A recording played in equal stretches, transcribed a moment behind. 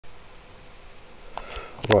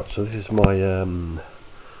Right, so this is my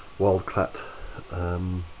Wildcat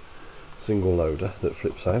single loader that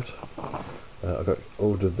flips out. I got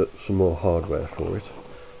ordered some more hardware for it,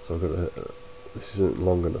 so I've got this isn't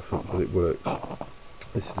long enough, but it works.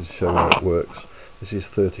 This is to show how it works. This is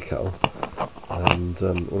 30 cal, and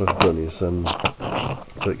what I've done is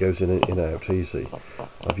so it goes in and out easy.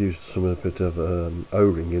 I've used some of a bit of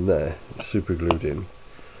O-ring in there, super glued in,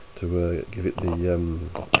 to give it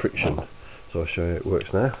the friction. So I'll show you how it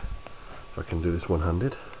works now. If I can do this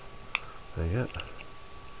one-handed. There you go.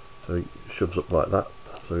 So it shoves up like that,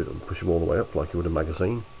 so it'll push them all the way up like you would a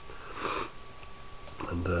magazine.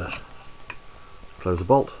 And close the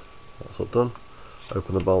bolt. That's all done.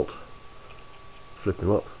 Open the bolt, flip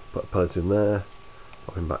him up, put a pellet in there,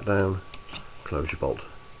 pop him back down, close your bolt.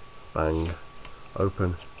 Bang.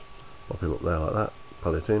 Open, pop him up there like that,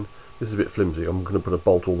 pellet in. This is a bit flimsy. I'm going to put a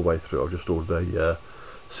bolt all the way through. I've just ordered a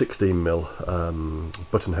 16mm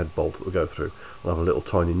button head bolt that will go through. I'll have a little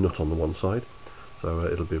tiny nut on the one side, so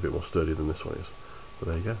it'll be a bit more sturdy than this one is. But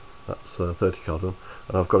there you go. That's 30 cal done,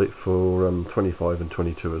 and I've got it for 25 and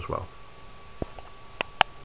 22 as well.